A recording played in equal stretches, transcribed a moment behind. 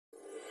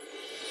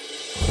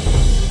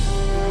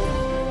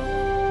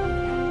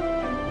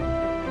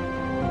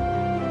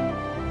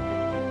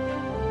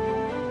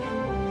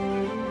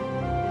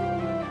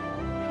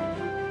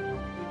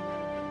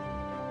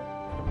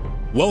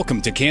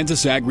Welcome to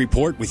Kansas Ag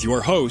Report with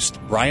your host,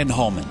 Brian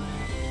Hallman.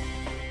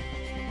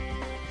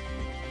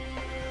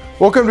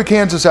 Welcome to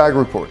Kansas Ag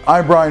Report.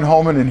 I'm Brian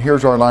Hallman, and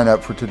here's our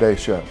lineup for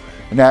today's show.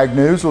 In Ag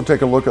News, we'll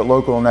take a look at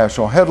local and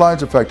national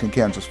headlines affecting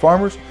Kansas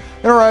farmers.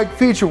 In our Ag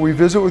Feature, we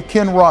visit with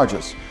Ken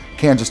Rogers,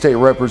 Kansas State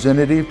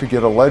Representative, to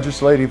get a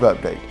legislative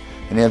update.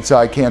 And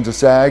Inside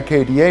Kansas Ag,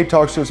 KDA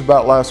talks to us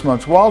about last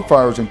month's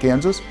wildfires in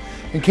Kansas,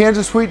 and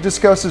Kansas Wheat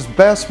discusses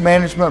best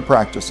management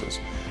practices.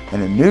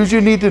 And in News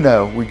You Need to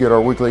Know, we get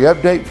our weekly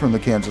update from the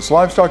Kansas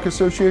Livestock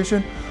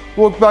Association.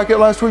 We'll look back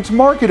at last week's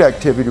market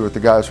activity with the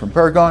guys from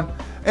Paragon,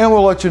 and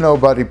we'll let you know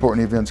about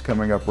important events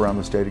coming up around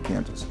the state of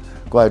Kansas.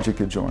 Glad you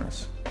could join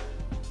us.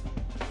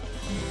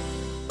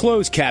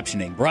 Closed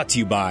captioning brought to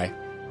you by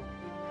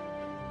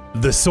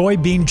The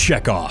Soybean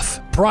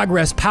Checkoff.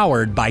 Progress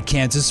powered by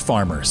Kansas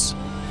farmers.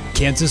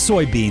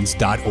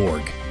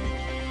 KansasSoybeans.org.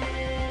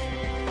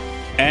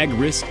 Ag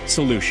Risk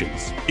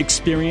Solutions.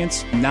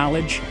 Experience,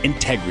 knowledge,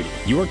 integrity.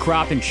 Your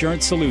crop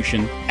insurance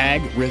solution,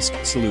 Ag Risk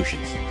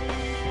Solutions.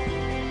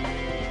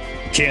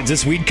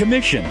 Kansas Wheat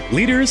Commission.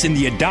 Leaders in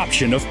the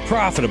adoption of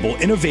profitable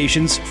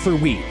innovations for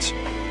wheat.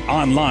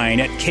 Online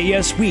at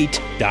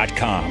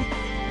kswheat.com.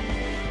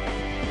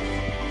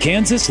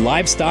 Kansas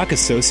Livestock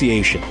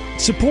Association.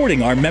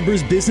 Supporting our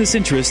members' business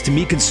interests to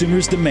meet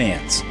consumers'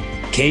 demands.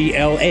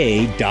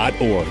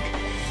 KLA.org.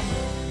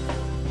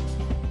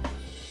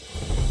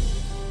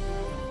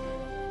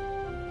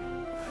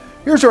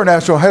 Here's our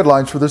national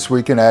headlines for this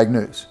week in Ag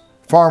News.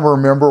 Farmer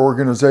member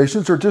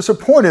organizations are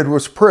disappointed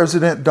with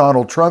President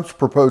Donald Trump's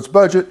proposed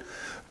budget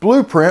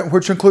blueprint,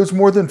 which includes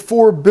more than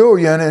 $4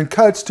 billion in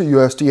cuts to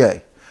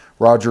USDA.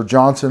 Roger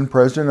Johnson,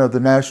 president of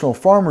the National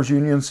Farmers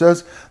Union,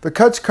 says the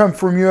cuts come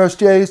from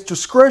USDA's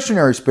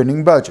discretionary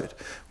spending budget,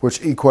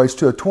 which equates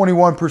to a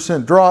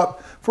 21%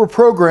 drop for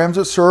programs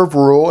that serve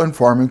rural and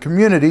farming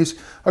communities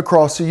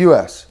across the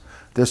U.S.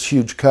 This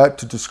huge cut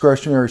to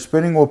discretionary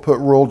spending will put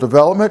rural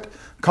development,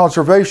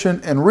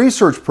 conservation, and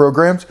research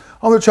programs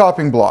on the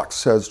chopping blocks,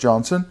 says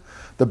Johnson.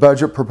 The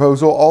budget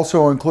proposal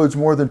also includes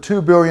more than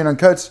 $2 billion in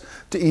cuts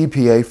to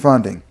EPA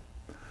funding.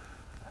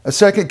 A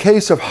second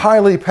case of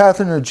highly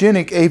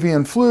pathogenic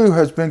avian flu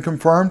has been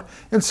confirmed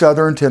in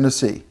southern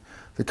Tennessee.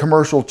 The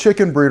commercial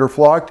chicken breeder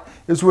flock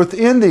is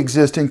within the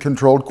existing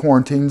controlled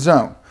quarantine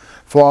zone.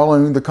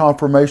 Following the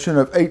confirmation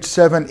of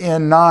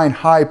H7N9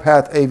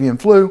 high-path avian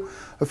flu,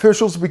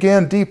 officials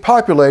began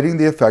depopulating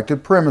the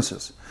affected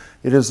premises.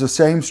 It is the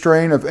same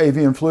strain of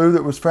avian flu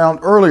that was found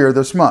earlier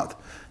this month.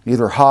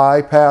 Neither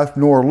high-path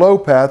nor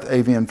low-path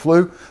avian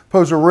flu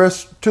pose a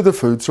risk to the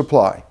food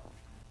supply.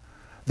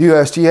 The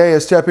USDA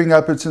is stepping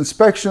up its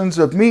inspections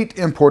of meat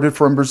imported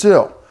from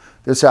Brazil.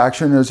 This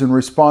action is in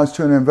response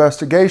to an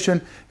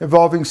investigation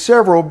involving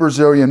several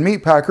Brazilian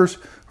meat packers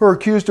who are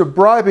accused of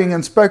bribing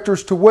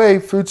inspectors to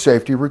waive food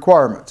safety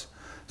requirements.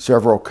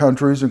 Several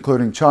countries,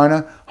 including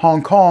China,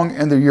 Hong Kong,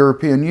 and the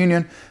European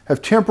Union, have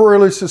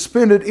temporarily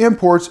suspended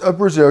imports of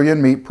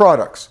Brazilian meat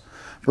products.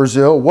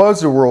 Brazil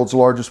was the world's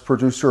largest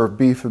producer of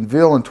beef and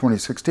veal in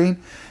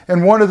 2016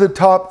 and one of the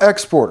top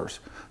exporters.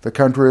 The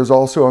country is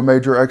also a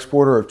major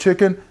exporter of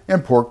chicken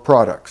and pork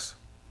products.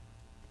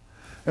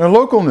 In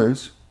local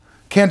news,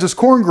 Kansas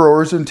corn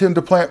growers intend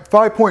to plant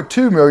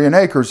 5.2 million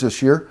acres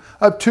this year,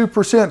 up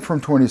 2%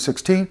 from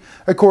 2016,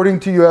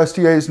 according to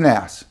USDA's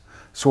NASS.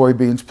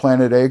 Soybeans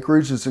planted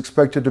acreage is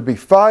expected to be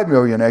 5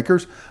 million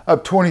acres,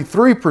 up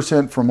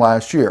 23% from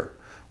last year.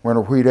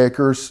 Winter wheat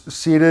acres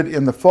seeded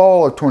in the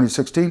fall of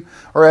 2016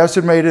 are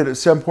estimated at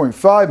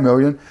 7.5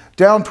 million,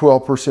 down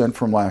 12%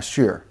 from last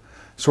year.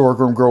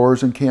 Sorghum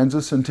growers in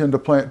Kansas intend to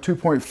plant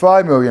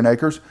 2.5 million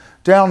acres,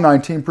 down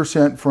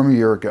 19% from a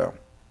year ago.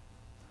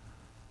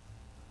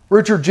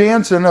 Richard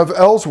Jansen of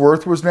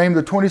Ellsworth was named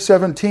the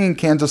 2017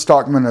 Kansas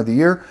Stockman of the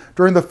Year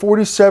during the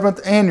 47th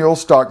Annual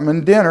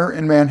Stockman Dinner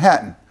in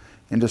Manhattan.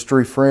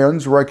 Industry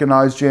friends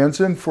recognized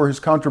Jansen for his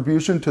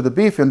contribution to the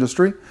beef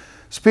industry.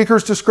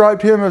 Speakers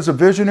described him as a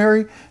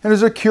visionary and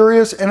as a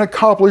curious and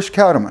accomplished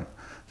cattleman.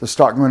 The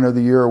Stockman of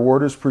the Year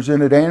award is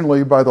presented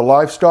annually by the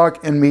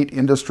Livestock and Meat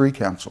Industry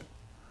Council.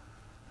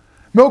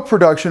 Milk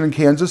production in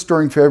Kansas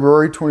during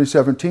February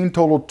 2017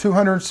 totaled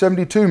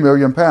 272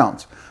 million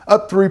pounds,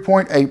 up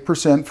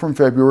 3.8% from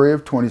February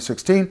of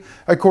 2016,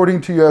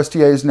 according to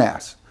USDA's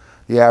NASS.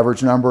 The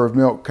average number of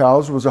milk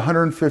cows was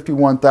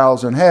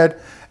 151,000 head,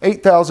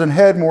 8,000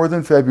 head more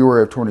than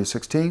February of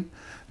 2016.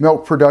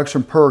 Milk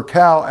production per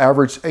cow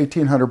averaged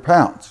 1,800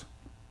 pounds.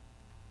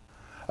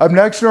 Up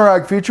next in our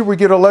Ag Feature, we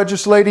get a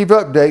legislative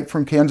update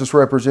from Kansas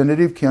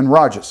Representative Ken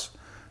Rogers.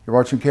 You're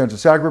watching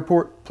Kansas Ag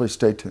Report. Please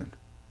stay tuned.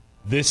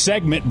 This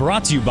segment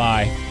brought to you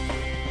by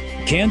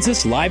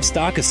Kansas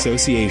Livestock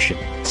Association.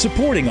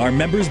 Supporting our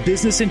members'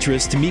 business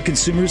interests to meet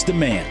consumers'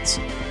 demands.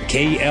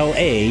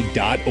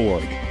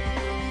 KLA.org.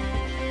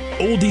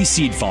 Oldie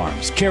Seed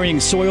Farms, carrying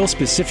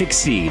soil-specific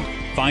seed.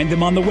 Find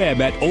them on the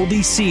web at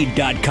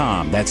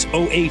oldieseed.com. That's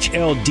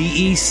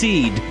OHLDE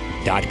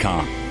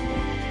seed.com.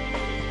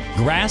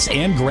 Grass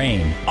and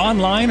Grain,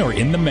 online or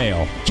in the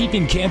mail.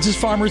 Keeping Kansas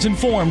farmers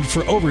informed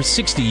for over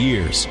 60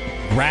 years.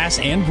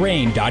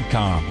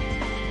 grassandgrain.com.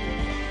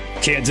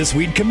 Kansas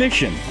Wheat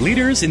Commission,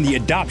 leaders in the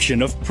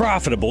adoption of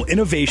profitable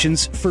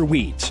innovations for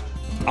wheat.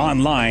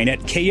 Online at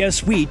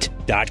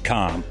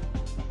kswheat.com.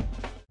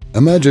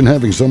 Imagine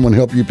having someone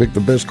help you pick the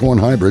best corn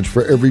hybrids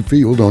for every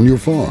field on your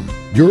farm.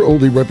 Your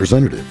Oldie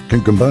representative can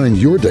combine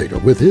your data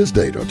with his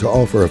data to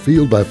offer a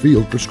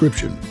field-by-field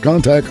prescription.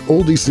 Contact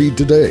Oldie Seed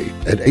today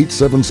at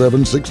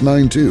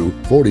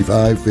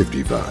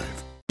 877-692-4555.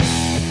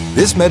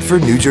 This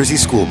Medford, New Jersey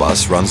school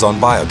bus runs on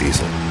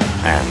biodiesel,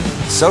 and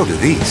so do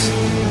these.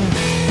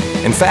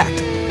 In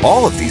fact,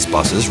 all of these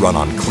buses run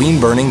on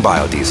clean-burning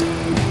biodiesel,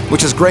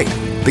 which is great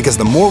because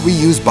the more we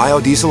use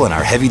biodiesel in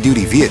our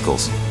heavy-duty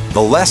vehicles,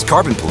 the less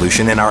carbon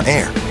pollution in our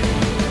air.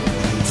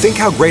 Think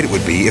how great it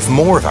would be if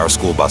more of our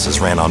school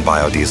buses ran on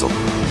biodiesel.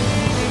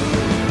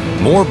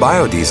 More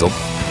biodiesel,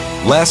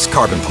 less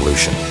carbon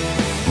pollution.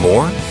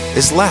 More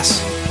is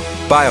less.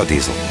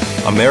 Biodiesel,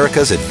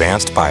 America's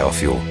advanced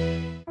biofuel.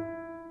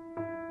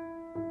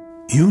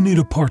 You need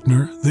a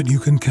partner that you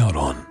can count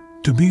on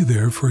to be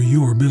there for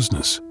your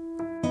business.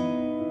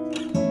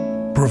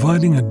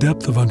 Providing a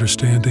depth of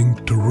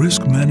understanding to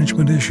risk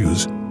management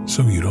issues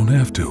so you don't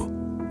have to.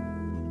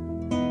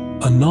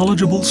 A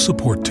knowledgeable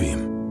support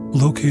team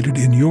located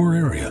in your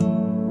area,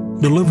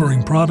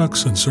 delivering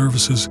products and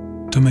services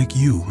to make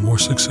you more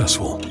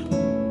successful.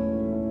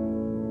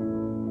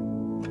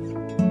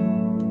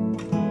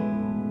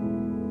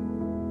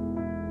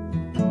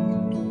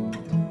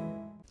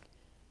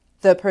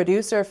 The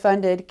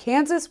producer-funded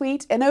Kansas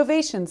Wheat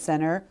Innovation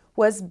Center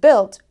was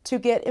built to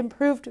get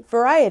improved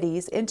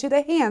varieties into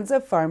the hands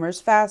of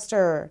farmers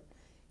faster.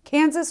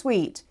 Kansas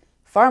Wheat,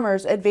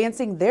 farmers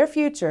advancing their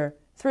future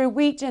through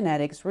wheat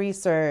genetics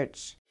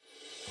research.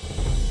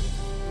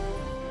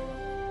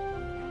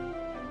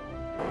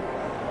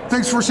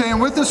 Thanks for staying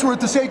with us. We're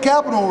at the state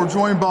capitol. We're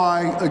joined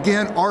by,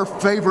 again, our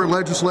favorite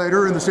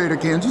legislator in the state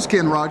of Kansas,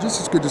 Ken Rogers.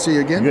 It's good to see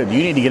you again. Good. You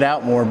need to get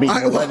out more and beat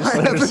your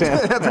legislators.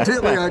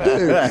 Evidently I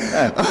do.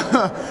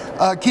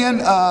 Ken,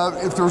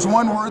 if there's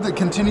one word that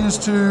continues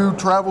to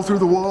travel through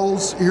the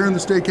walls here in the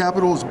state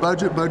capitol, it's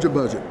budget, budget,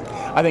 budget.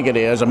 I think it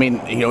is. I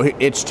mean, you know,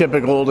 it's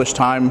typical this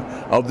time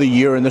of the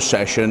year in the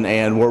session,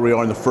 and where we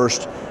are in the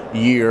first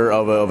year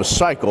of a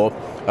cycle,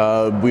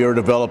 we are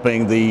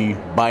developing the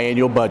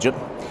biennial budget.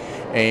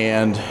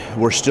 And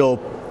we're still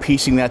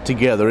piecing that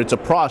together. It's a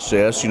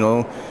process, you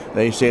know.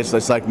 They say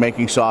it's like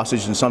making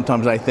sausage, and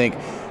sometimes I think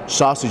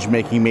sausage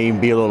making may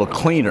be a little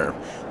cleaner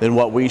than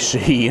what we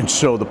see. And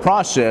so the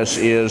process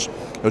is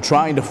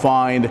trying to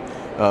find,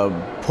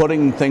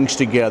 putting things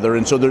together.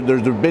 And so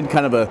there's been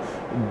kind of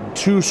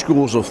two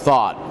schools of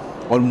thought.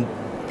 A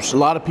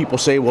lot of people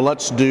say, well,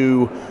 let's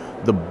do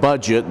the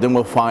budget, then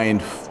we'll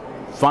find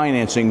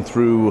financing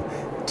through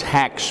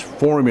tax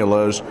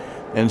formulas.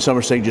 And some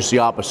are saying just the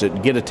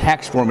opposite. Get a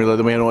tax formula,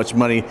 then we know it's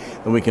money,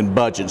 then we can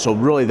budget. So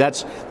really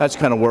that's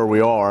kind of where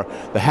we are.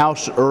 The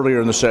House earlier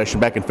in the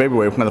session, back in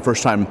February, for the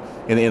first time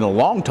in a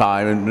long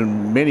time,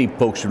 and many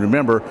folks should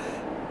remember,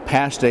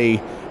 passed a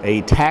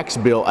tax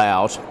bill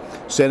out.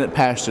 Senate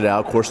passed it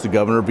out. Of course, the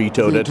governor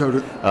vetoed it.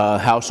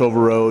 House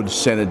overrode,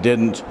 Senate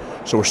didn't.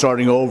 So we're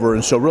starting over.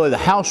 And so really the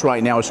House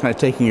right now is kind of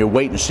taking a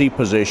wait-and-see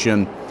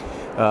position,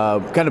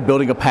 kind of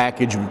building a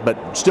package,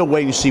 but still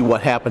waiting to see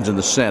what happens in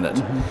the Senate.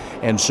 Mm-hmm.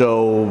 And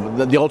so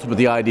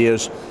the idea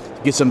is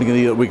get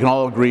something that we can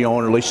all agree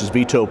on, or at least is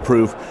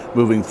veto-proof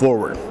moving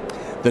forward.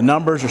 The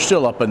numbers are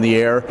still up in the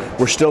air.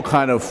 We're still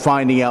kind of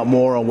finding out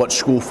more on what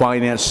school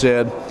finance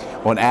said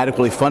on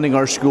adequately funding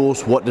our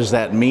schools. What does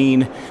that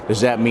mean?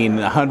 Does that mean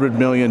 $100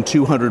 million,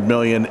 $200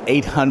 million,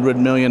 $800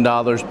 million?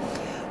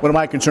 One of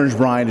my concerns,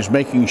 Brian, is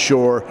making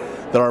sure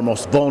that our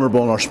most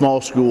vulnerable in our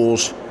small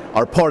schools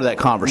are part of that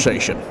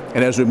conversation.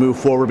 And as we move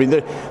forward, I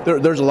mean,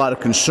 there's a lot of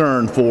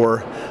concern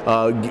for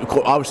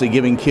obviously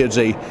giving kids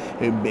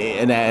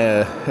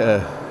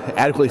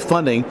adequately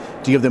funding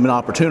to give them an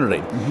opportunity.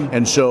 Mm-hmm.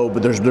 And so,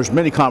 but there's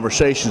many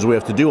conversations we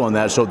have to do on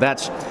that. So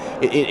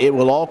it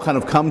will all kind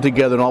of come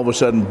together, and all of a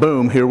sudden,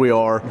 boom, here we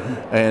are.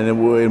 Mm-hmm.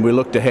 And we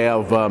look to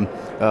have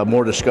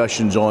more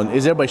discussions on,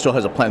 everybody still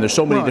has a plan. There's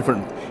so many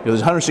different, there's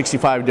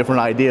 165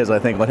 different ideas, I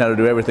think, on how to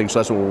do everything, so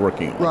that's what we're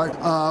working on. Right.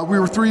 We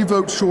were 3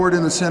 votes short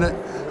in the Senate.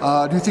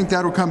 Do you think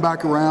that'll come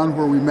back around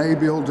where we may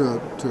be able to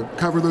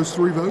cover those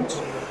 3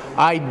 votes?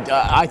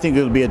 I think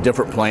it'll be a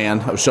different plan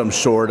of some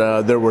sort.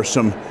 There were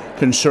some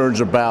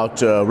concerns about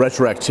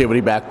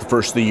retroactivity back the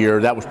first of the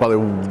year. That was probably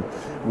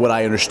what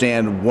I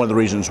understand, one of the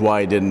reasons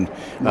why it didn't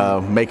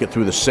make it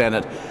through the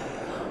Senate.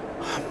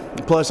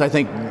 Plus, I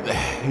think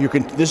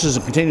this is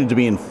continuing to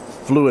be in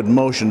fluid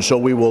motion, so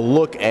we will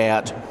look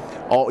at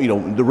all,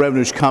 the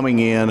revenues coming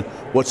in,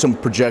 what some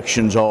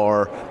projections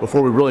are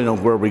before we really know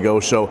where we go.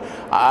 So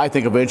I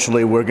think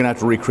eventually we're going to have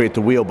to recreate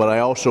the wheel, but I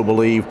also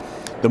believe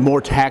the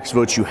more tax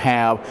votes you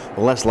have,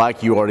 the less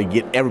likely you are to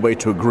get everybody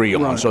to agree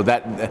on. Right. So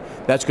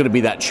that's going to be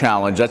that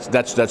challenge.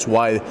 That's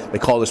why they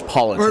call this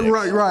politics.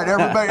 Right.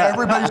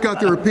 Everybody's got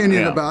their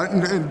opinion about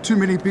it, and too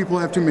many people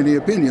have too many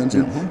opinions,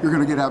 and you're going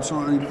to get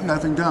absolutely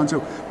nothing done. So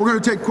we're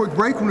going to take a quick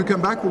break. When we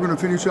come back, we're going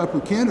to finish up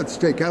with Ken at the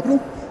State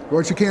Capitol.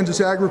 Watch the Kansas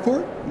Ag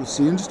Report. We'll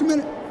see you in just a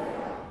minute.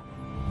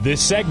 This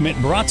segment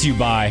brought to you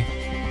by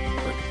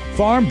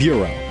Farm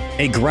Bureau,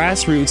 a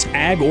grassroots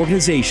ag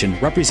organization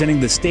representing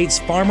the state's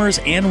farmers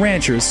and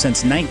ranchers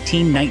since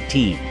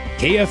 1919.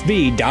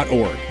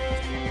 KFB.org.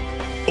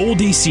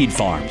 Oldie Seed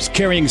Farms,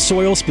 carrying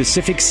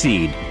soil-specific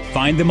seed.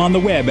 Find them on the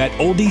web at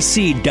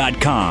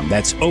oldieseed.com.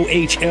 That's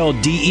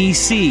OHLDE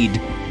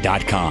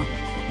seed.com.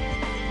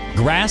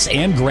 Grass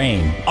and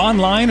Grain,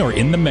 online or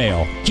in the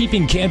mail,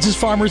 keeping Kansas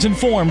farmers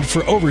informed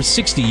for over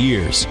 60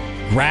 years.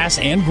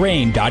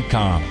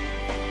 grassandgrain.com.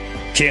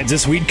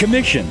 Kansas Wheat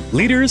Commission,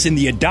 leaders in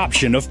the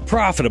adoption of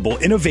profitable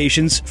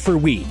innovations for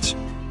wheat.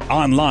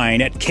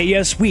 Online at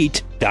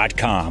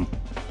kswheat.com.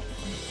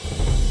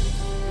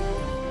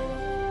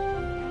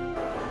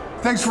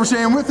 Thanks for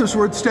staying with us.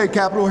 We're at the state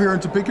capitol here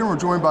in Topeka. We're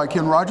joined by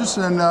Ken Rogers.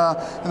 And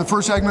in the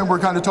first segment, we're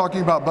kind of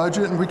talking about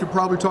budget, and we could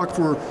probably talk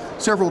for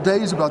several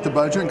days about the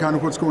budget and kind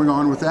of what's going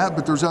on with that.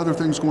 But there's other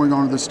things going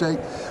on in the state,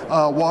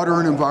 water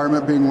and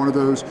environment being one of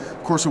those.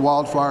 Of course, the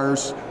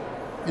wildfires,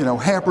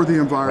 hamper the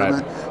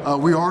environment. Right.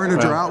 We are in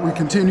a drought. We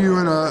continue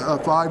in a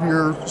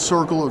 5-year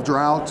circle of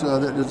drought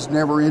that is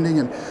never ending,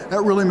 and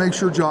that really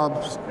makes your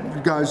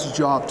guys'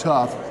 job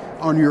tough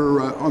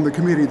on the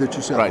committee that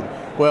you set. Right.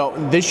 Well,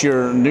 this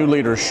year, new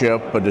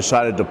leadership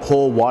decided to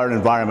pull water and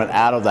environment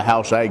out of the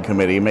House Ag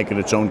Committee and make it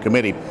its own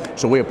committee.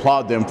 So we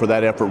applaud them for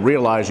that effort,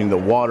 realizing that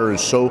water is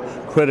so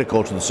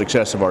critical to the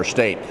success of our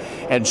state.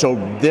 And so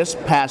this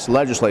past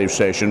legislative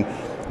session,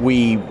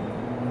 we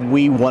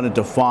wanted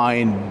to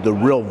find the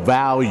real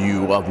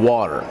value of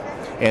water.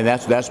 And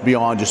that's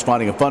beyond just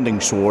finding a funding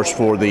source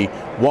for the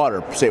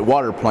state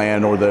water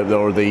plan or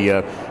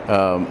the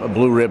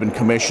Blue Ribbon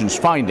Commission's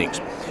findings.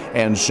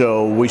 And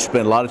so we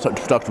spent a lot of time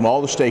talking to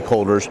all the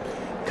stakeholders,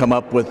 come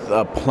up with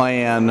a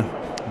plan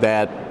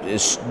that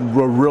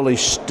we're really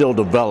still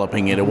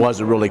developing it. It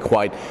wasn't really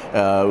quite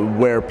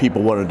where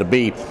people wanted to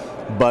be.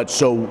 But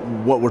so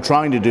what we're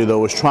trying to do,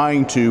 though, is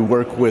trying to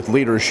work with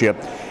leadership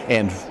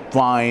and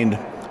find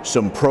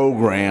some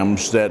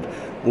programs that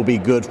will be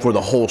good for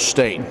the whole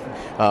state.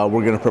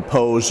 We're going to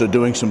propose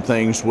doing some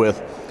things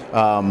with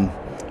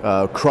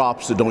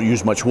crops that don't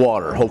use much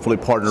water. Hopefully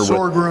partner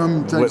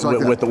sorghum,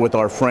 with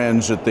our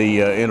friends at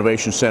the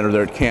Innovation Center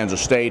there at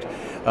Kansas State.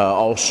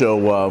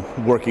 Also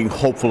working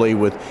hopefully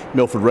with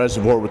Milford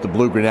Reservoir with the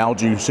blue-green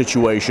algae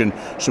situation,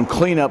 some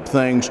cleanup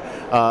things,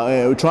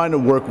 trying to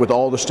work with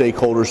all the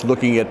stakeholders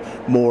looking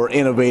at more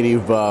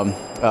innovative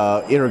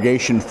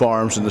irrigation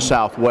farms in the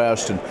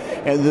Southwest, and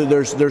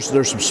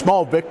there's some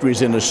small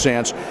victories in this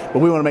sense, but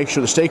we want to make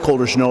sure the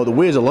stakeholders know that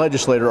we as a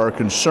legislator are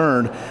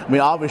concerned. I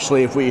mean,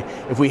 obviously, if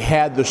we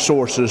had the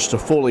sources to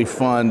fully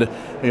fund,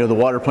 the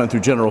water plan through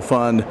general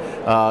fund,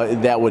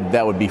 that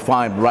would be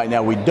fine. But right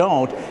now we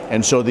don't,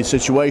 and so the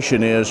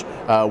situation is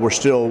we're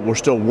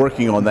still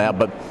working on that.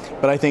 But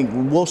I think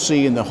we'll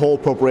see in the whole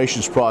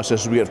appropriations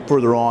process as we get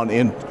further on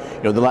in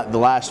the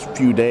last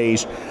few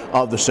days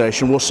of the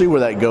session, we'll see where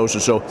that goes.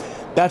 And so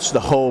that's the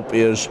hope,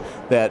 is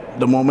that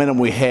the momentum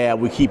we have,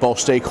 we keep all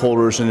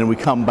stakeholders, and then we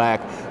come back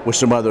with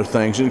some other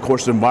things. And of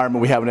course, the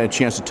environment we haven't had a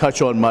chance to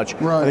touch on much.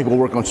 Right. I think we'll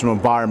work on some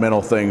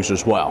environmental things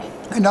as well.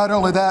 And not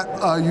only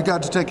that, you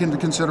got to take into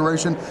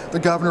consideration the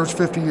governor's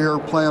 50-year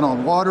plan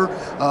on water,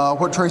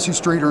 what Tracy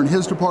Streeter and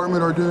his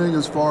department are doing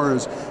as far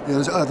as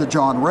the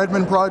John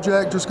Redmond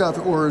project is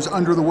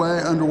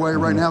underway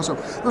right now. So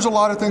there's a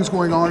lot of things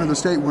going on in the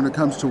state when it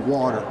comes to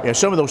water. Yeah,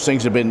 some of those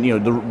things have been,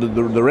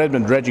 the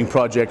Redmond dredging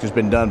project has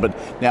been done, but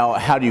now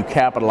how do you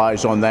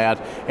capitalize on that,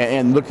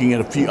 and looking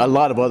at a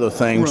lot of other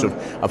things. Right.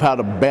 of how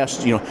to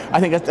best, I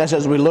think that's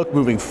as we look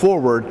moving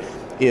forward,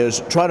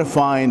 is try to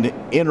find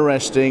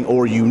interesting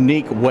or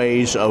unique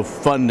ways of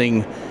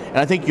funding. And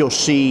I think you'll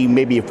see,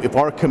 maybe if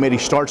our committee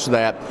starts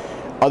that,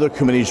 other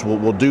committees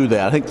will do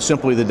that. I think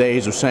simply the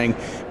days of saying,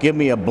 give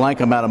me a blank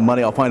amount of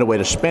money, I'll find a way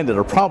to spend it,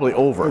 are probably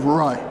over.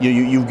 Right.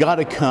 You've got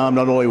to come,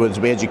 not only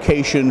with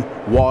education,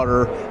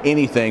 water,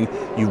 anything,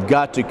 you've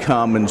got to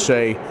come and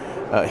say,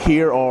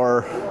 here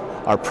are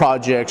our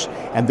projects,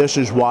 and this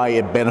is why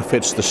it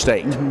benefits the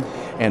state.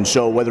 Mm-hmm. And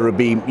so whether it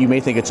be, you may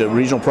think it's a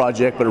regional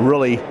project, but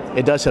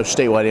it does have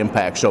statewide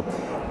impact. So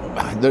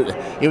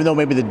even though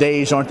maybe the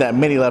days aren't that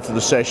many left of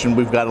the session,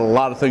 we've got a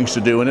lot of things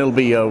to do, and it'll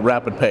be a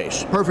rapid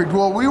pace. Perfect.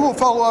 Well, we will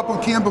follow up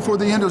with Ken before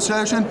the end of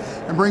session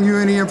and bring you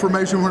any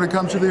information when it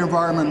comes to the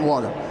environment and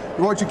water.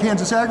 You're watching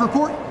Kansas Ag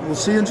Report. We'll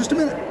see you in just a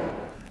minute.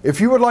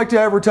 If you would like to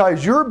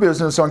advertise your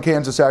business on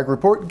Kansas Ag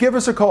Report, give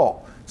us a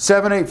call,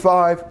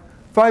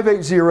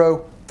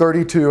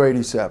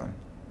 785-580-3287.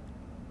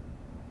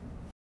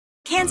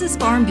 Kansas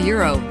Farm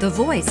Bureau, the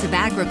voice of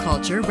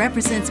agriculture,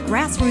 represents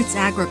grassroots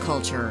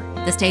agriculture.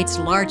 The state's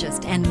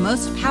largest and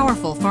most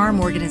powerful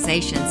farm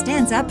organization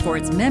stands up for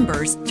its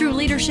members through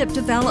leadership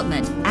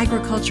development,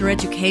 agriculture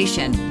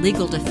education,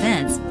 legal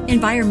defense,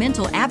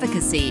 environmental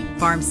advocacy,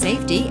 farm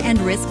safety, and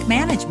risk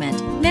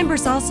management.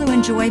 Members also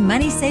enjoy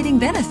money-saving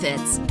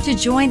benefits. To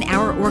join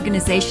our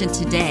organization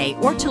today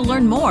or to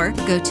learn more,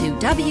 go to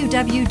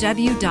www.kfb.org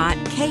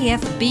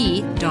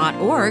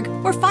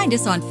or find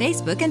us on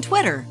Facebook and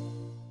Twitter.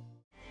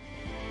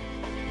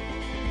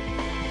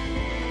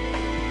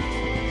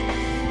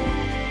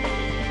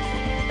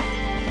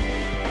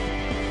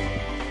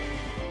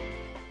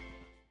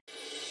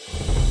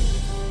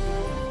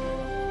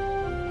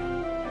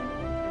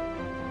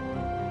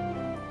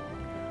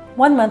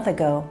 1 month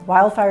ago,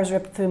 wildfires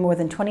ripped through more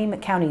than 20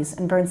 counties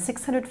and burned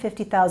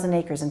 650,000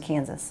 acres in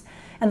Kansas.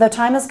 And though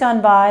time has gone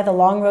by, the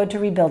long road to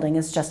rebuilding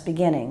is just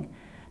beginning.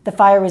 The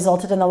fire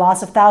resulted in the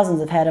loss of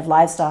thousands of head of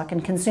livestock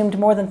and consumed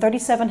more than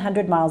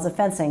 3,700 miles of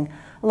fencing,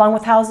 along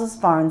with houses,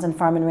 barns, and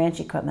farm and ranch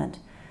equipment.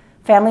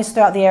 Families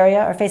throughout the area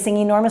are facing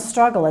enormous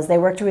struggle as they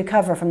work to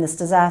recover from this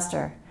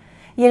disaster.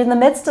 Yet in the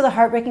midst of the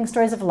heartbreaking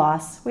stories of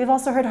loss, we've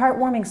also heard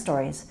heartwarming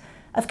stories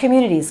of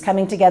communities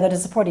coming together to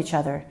support each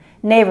other,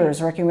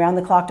 neighbors working around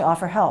the clock to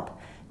offer help,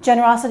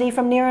 generosity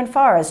from near and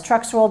far as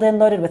trucks rolled in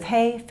loaded with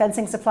hay,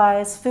 fencing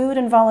supplies, food,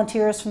 and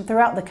volunteers from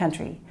throughout the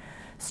country.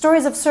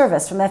 Stories of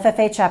service from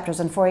FFA chapters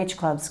and 4-H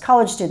clubs,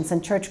 college students,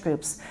 and church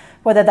groups,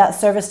 whether that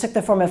service took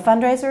the form of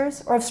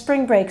fundraisers or of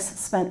spring breaks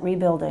spent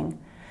rebuilding.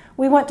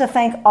 We want to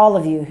thank all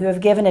of you who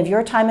have given of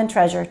your time and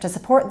treasure to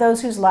support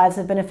those whose lives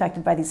have been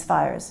affected by these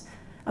fires.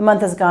 A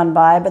month has gone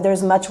by, but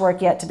there's much work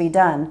yet to be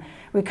done.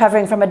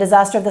 Recovering from a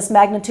disaster of this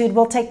magnitude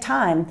will take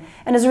time,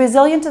 and as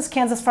resilient as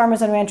Kansas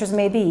farmers and ranchers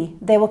may be,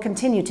 they will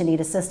continue to need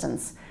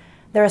assistance.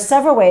 There are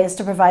several ways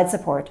to provide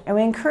support, and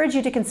we encourage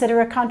you to consider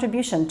a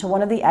contribution to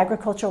one of the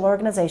agricultural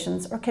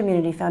organizations or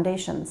community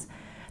foundations.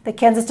 The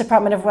Kansas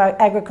Department of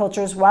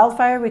Agriculture's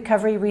Wildfire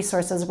Recovery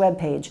Resources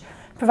webpage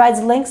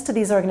provides links to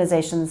these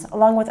organizations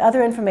along with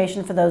other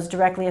information for those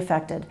directly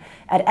affected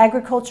at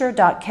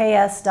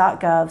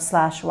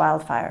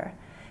agriculture.ks.gov/wildfire.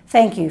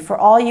 Thank you for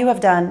all you have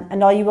done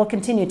and all you will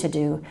continue to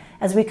do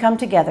as we come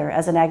together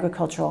as an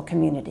agricultural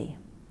community.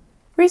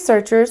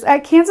 Researchers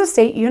at Kansas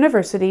State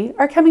University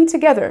are coming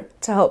together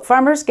to help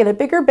farmers get a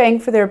bigger bang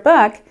for their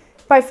buck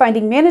by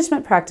finding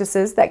management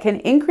practices that can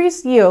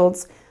increase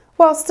yields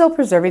while still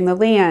preserving the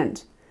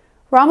land.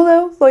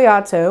 Romulo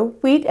Loyato,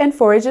 wheat and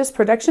forages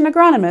production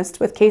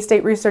agronomist with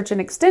K-State Research and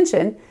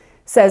Extension,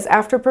 says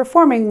after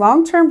performing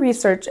long-term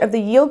research of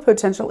the yield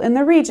potential in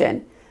the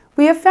region,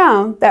 we have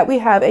found that we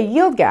have a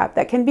yield gap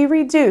that can be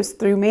reduced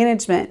through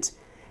management.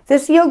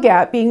 This yield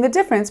gap being the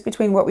difference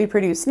between what we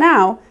produce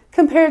now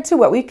compared to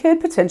what we could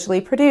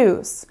potentially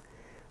produce.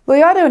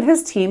 Loyato and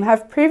his team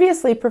have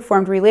previously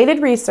performed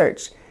related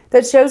research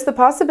that shows the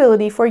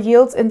possibility for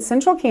yields in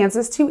central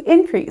Kansas to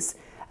increase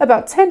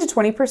about 10 to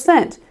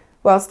 20%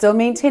 while still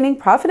maintaining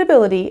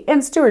profitability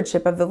and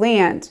stewardship of the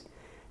land.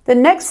 The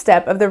next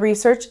step of the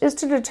research is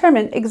to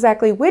determine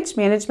exactly which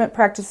management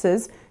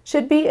practices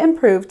should be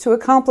improved to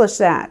accomplish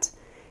that.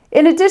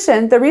 In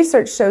addition, the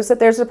research shows that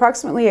there's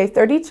approximately a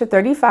 30 to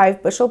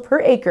 35 bushel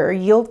per acre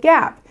yield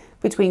gap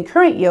between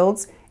current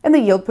yields and the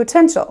yield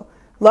potential,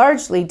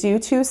 largely due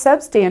to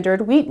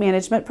substandard wheat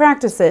management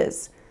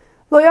practices.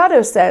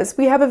 Loyato says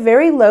we have a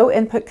very low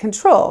input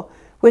control,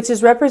 which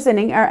is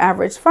representing our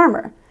average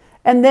farmer.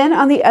 And then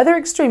on the other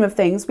extreme of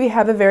things, we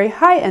have a very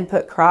high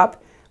input crop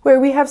where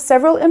we have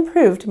several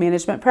improved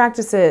management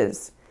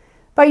practices.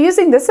 By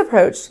using this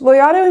approach,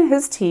 Loyato and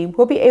his team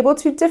will be able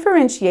to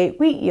differentiate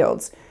wheat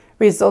yields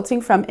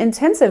resulting from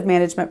intensive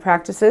management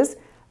practices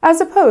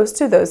as opposed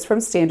to those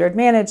from standard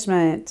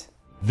management.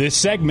 This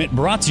segment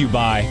brought to you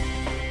by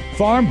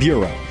Farm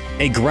Bureau,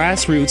 a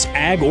grassroots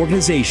ag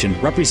organization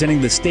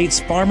representing the state's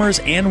farmers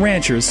and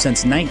ranchers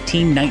since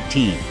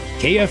 1919.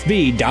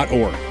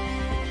 KFB.org.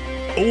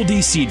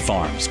 Oldie Seed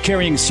Farms,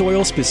 carrying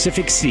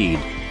soil-specific seed.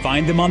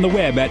 Find them on the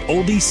web at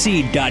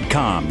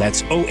oldieseed.com.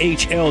 That's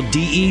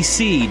OHLDE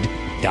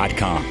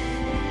seed.com.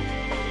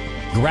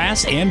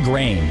 Grass and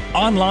Grain,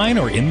 online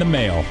or in the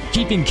mail,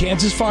 keeping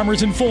Kansas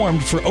farmers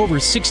informed for over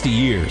 60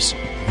 years.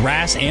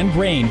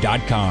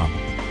 Grassandgrain.com.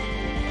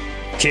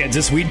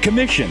 Kansas Wheat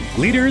Commission,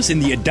 leaders in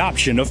the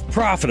adoption of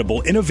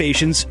profitable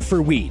innovations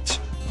for wheat.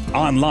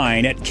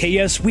 Online at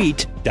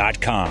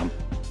kswheat.com.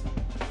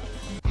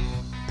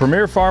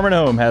 Premier Farm and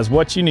Home has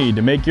what you need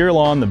to make your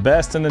lawn the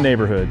best in the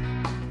neighborhood.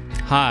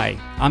 Hi,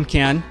 I'm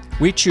Ken.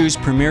 We choose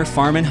Premier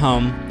Farm and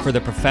Home for the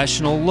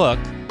professional look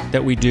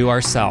that we do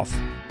ourselves.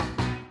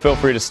 Feel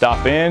free to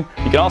stop in.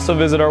 You can also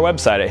visit our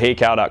website at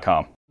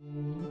heycow.com.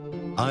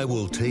 I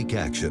will take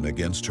action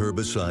against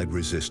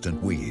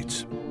herbicide-resistant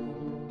weeds.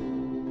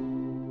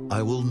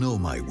 I will know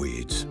my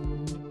weeds,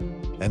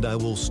 and I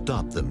will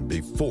stop them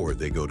before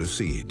they go to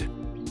seed.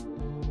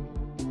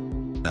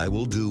 I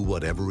will do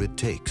whatever it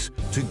takes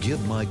to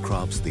give my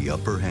crops the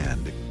upper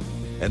hand,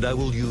 and I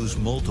will use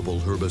multiple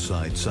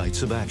herbicide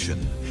sites of action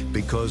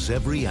because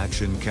every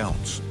action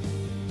counts.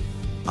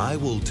 I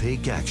will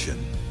take action,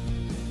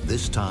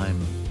 this time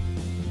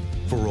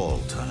for all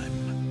time.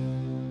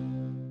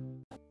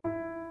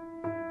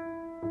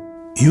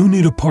 You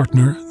need a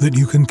partner that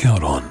you can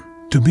count on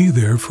to be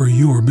there for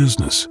your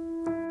business.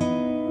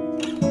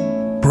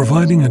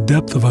 Providing a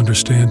depth of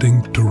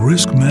understanding to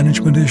risk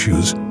management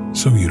issues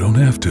so you don't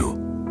have to.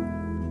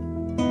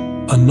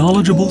 A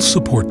knowledgeable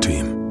support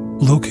team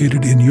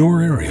located in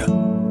your area,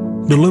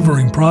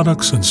 delivering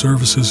products and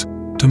services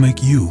to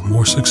make you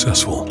more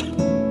successful.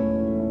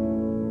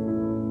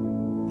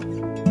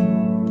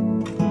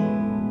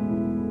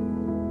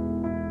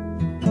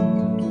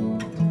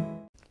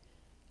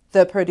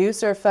 The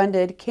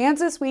producer-funded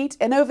Kansas Wheat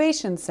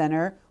Innovation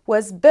Center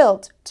was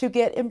built to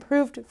get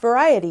improved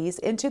varieties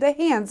into the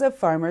hands of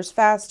farmers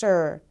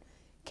faster.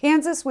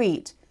 Kansas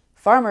Wheat,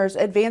 farmers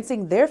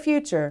advancing their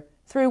future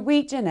through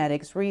wheat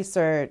genetics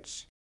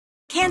research.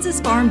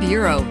 Kansas Farm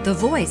Bureau, the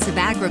voice of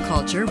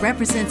agriculture,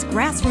 represents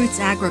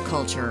grassroots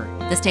agriculture.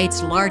 The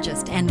state's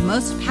largest and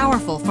most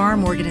powerful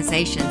farm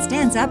organization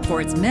stands up for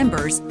its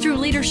members through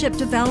leadership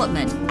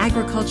development,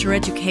 agriculture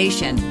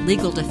education,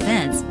 legal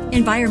defense,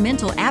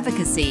 environmental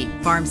advocacy,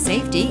 farm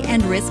safety,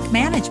 and risk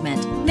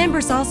management.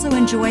 Members also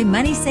enjoy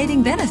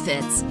money-saving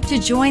benefits. To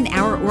join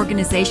our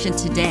organization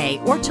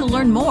today or to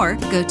learn more,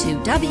 go to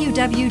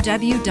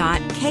www.kfb.org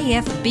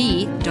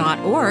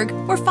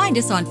or find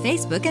us on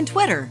Facebook and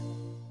Twitter.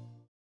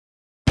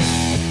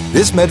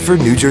 This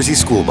Medford, New Jersey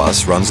school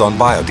bus runs on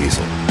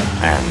biodiesel,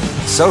 and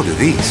so do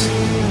these.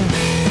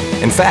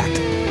 In fact,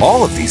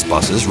 all of these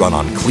buses run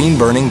on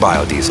clean-burning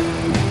biodiesel,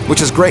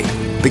 which is great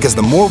because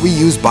the more we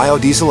use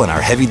biodiesel in our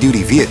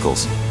heavy-duty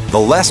vehicles, the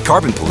less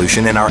carbon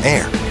pollution in our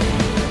air.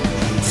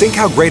 Think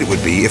how great it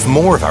would be if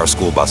more of our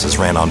school buses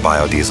ran on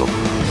biodiesel.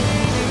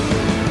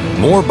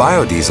 More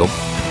biodiesel,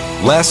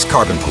 less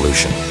carbon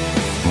pollution.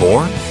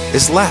 More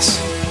is less.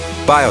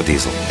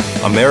 Biodiesel,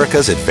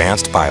 America's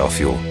advanced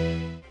biofuel.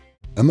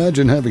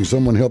 Imagine having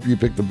someone help you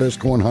pick the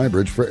best corn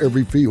hybrids for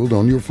every field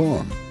on your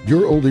farm.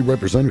 Your Oldie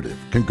representative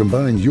can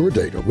combine your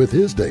data with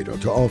his data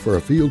to offer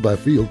a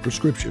field-by-field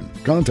prescription.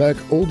 Contact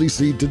Oldie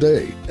Seed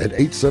today at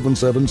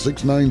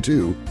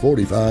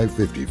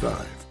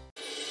 877-692-4555.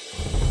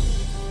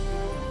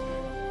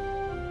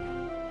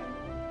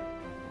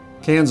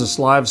 Kansas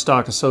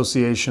Livestock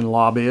Association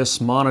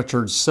lobbyists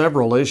monitored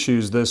several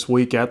issues this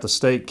week at the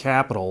state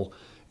capitol,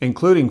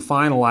 including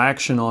final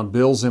action on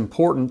bills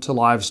important to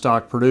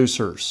livestock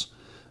producers.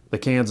 The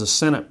Kansas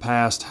Senate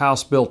passed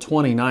House Bill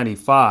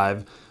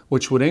 2095,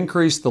 which would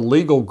increase the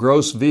legal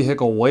gross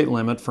vehicle weight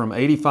limit from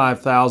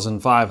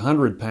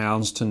 85,500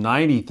 pounds to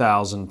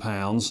 90,000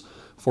 pounds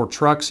for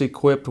trucks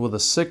equipped with a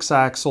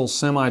 6-axle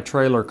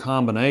semi-trailer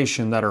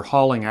combination that are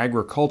hauling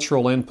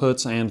agricultural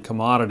inputs and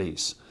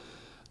commodities.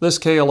 This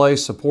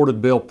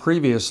KLA-supported bill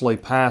previously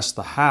passed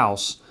the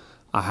House.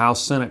 A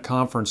House-Senate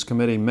Conference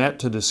Committee met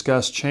to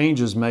discuss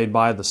changes made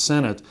by the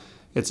Senate.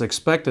 It's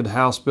expected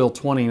House Bill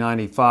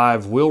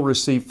 2095 will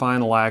receive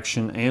final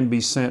action and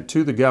be sent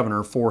to the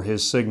governor for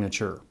his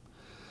signature.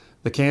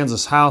 The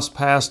Kansas House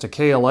passed a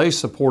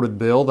KLA-supported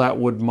bill that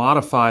would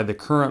modify the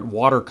current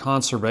water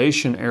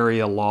conservation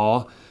area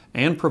law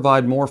and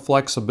provide more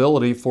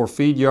flexibility for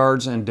feed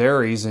yards and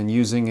dairies in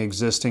using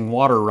existing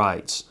water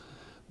rights.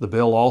 The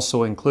bill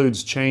also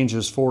includes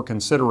changes for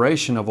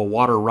consideration of a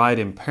water right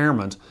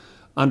impairment.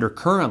 Under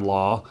current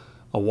law,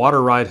 a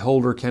water right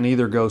holder can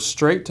either go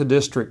straight to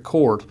district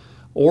court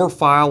or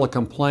file a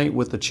complaint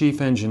with the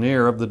chief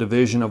engineer of the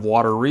Division of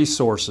Water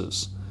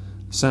Resources.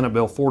 Senate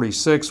Bill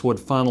 46 would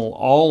funnel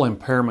all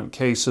impairment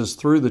cases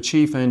through the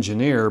chief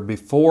engineer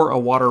before a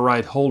water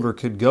right holder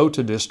could go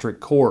to district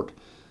court.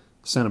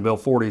 Senate Bill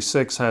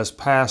 46 has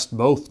passed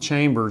both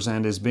chambers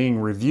and is being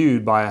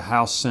reviewed by a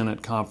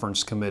House-Senate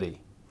Conference Committee.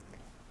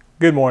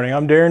 Good morning,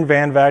 I'm Darren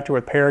Van Vactor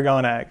with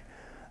Paragon Ag.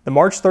 The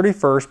March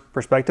 31st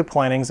Prospective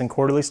Plantings and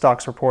Quarterly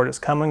Stocks Report has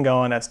come and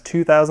gone as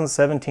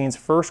 2017's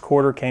first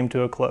quarter came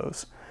to a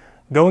close.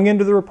 Going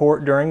into the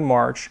report during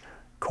March,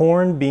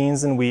 corn,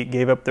 beans, and wheat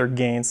gave up their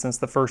gains since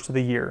the first of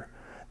the year.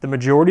 The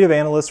majority of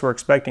analysts were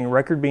expecting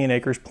record bean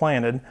acres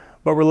planted,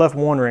 but were left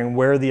wondering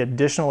where the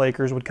additional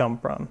acres would come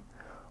from.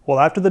 Well,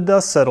 after the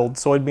dust settled,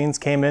 soybeans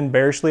came in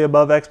bearishly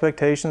above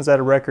expectations at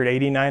a record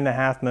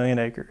 89.5 million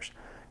acres.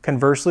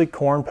 Conversely,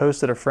 corn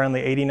posted a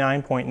friendly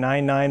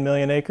 89.99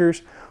 million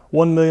acres,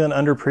 1 million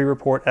under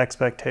pre-report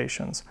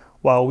expectations,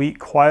 while wheat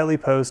quietly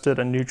posted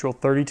a neutral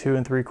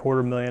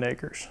 32.75 million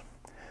acres.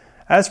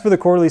 As for the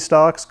quarterly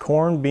stocks,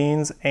 corn,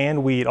 beans,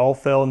 and wheat all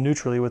fell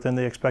neutrally within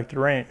the expected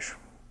range.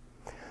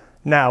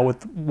 Now,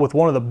 with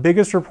one of the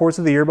biggest reports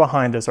of the year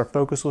behind us, our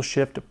focus will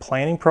shift to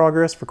planting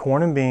progress for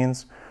corn and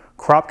beans,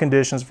 crop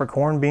conditions for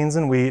corn, beans,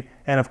 and wheat,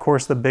 and of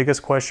course the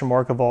biggest question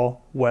mark of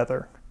all,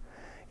 weather.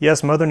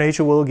 Yes, Mother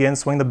Nature will again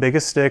swing the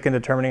biggest stick in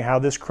determining how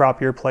this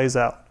crop year plays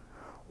out.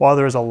 While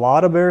there's a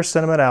lot of bearish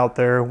sentiment out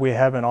there, we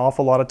have an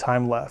awful lot of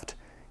time left.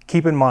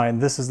 Keep in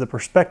mind, this is the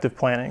prospective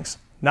plantings,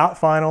 not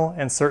final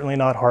and certainly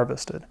not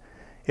harvested.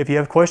 If you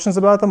have questions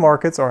about the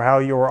markets or how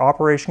your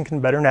operation can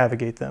better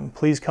navigate them,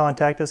 please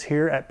contact us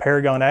here at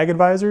Paragon Ag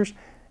Advisors,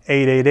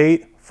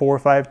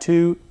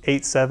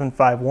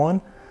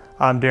 888-452-8751.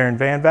 I'm Darren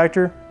Van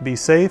Vactor. Be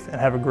safe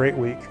and have a great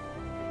week.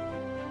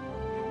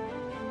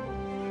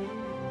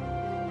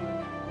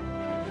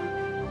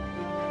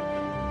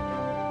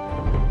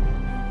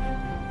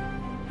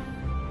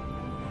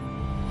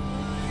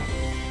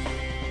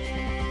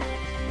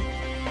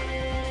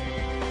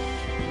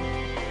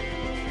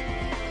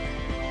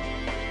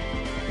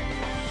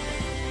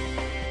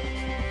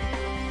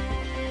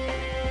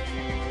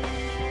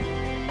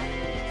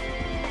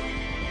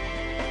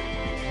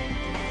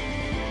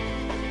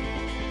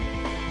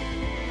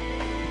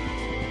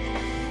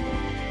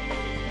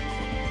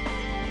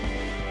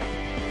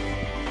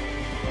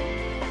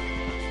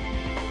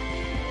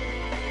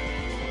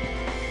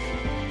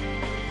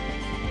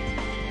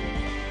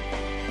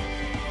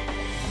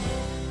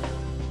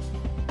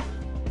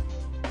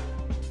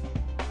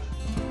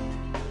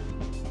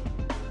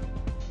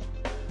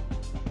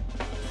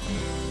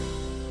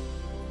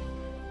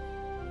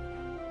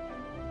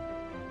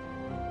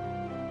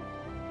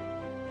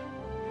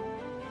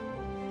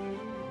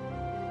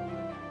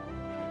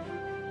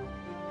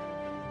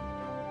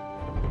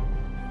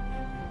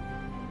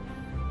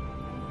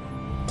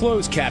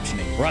 Closed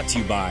captioning brought to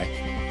you by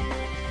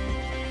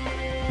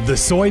The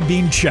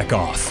Soybean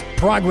Checkoff.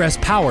 Progress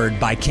powered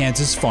by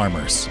Kansas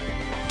farmers.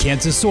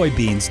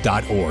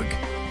 KansasSoybeans.org.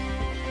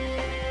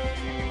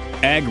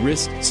 Ag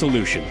Risk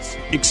Solutions.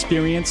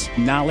 Experience,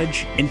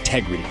 knowledge,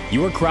 integrity.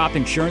 Your crop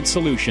insurance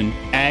solution,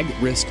 Ag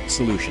Risk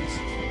Solutions.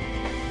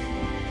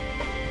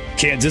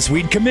 Kansas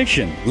Wheat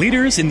Commission.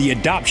 Leaders in the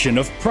adoption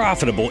of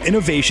profitable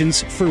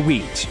innovations for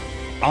wheat.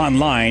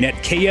 Online at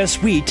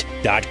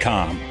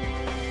kswheat.com.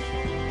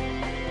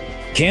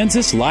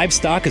 Kansas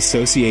Livestock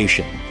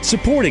Association.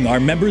 Supporting our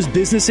members'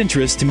 business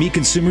interests to meet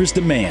consumers'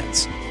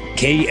 demands.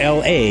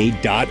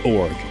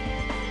 KLA.org.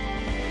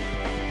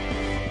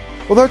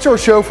 Well, that's our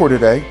show for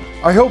today.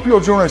 I hope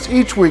you'll join us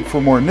each week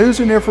for more news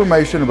and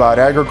information about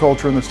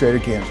agriculture in the state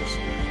of Kansas.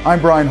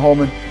 I'm Brian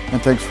Holman,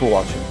 and thanks for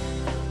watching.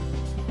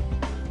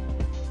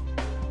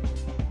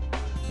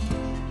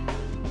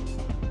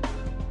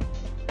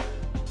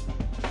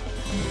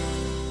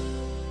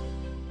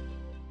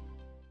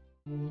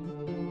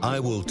 I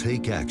will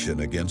take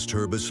action against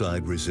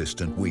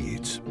herbicide-resistant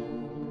weeds.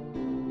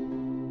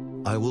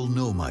 I will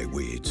know my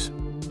weeds,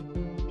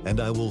 and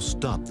I will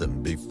stop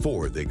them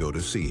before they go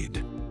to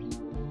seed.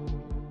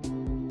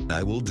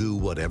 I will do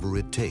whatever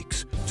it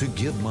takes to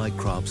give my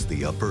crops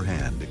the upper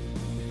hand,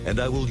 and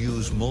I will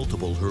use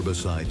multiple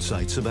herbicide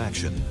sites of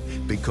action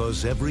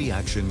because every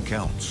action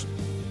counts.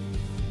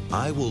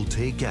 I will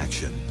take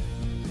action,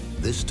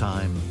 this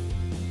time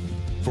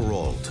for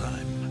all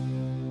time.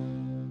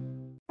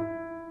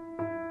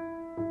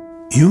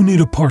 You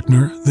need a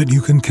partner that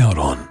you can count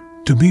on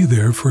to be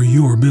there for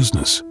your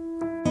business.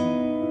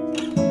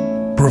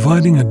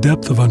 Providing a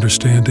depth of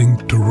understanding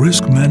to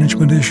risk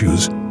management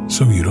issues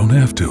so you don't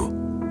have to.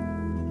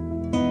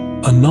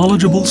 A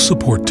knowledgeable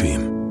support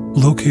team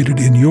located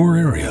in your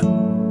area,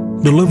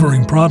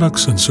 delivering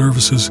products and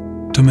services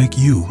to make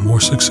you more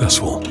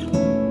successful.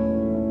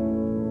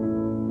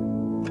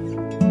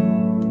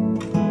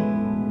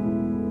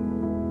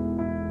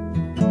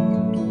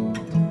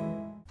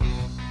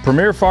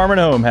 Premier Farm and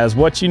Home has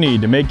what you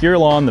need to make your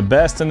lawn the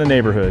best in the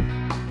neighborhood.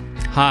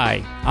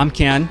 Hi, I'm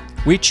Ken.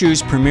 We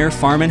choose Premier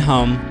Farm and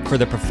Home for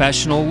the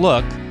professional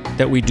look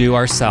that we do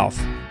ourselves.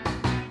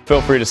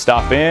 Feel free to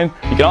stop in.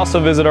 You can also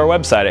visit our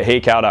website at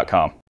heycow.com.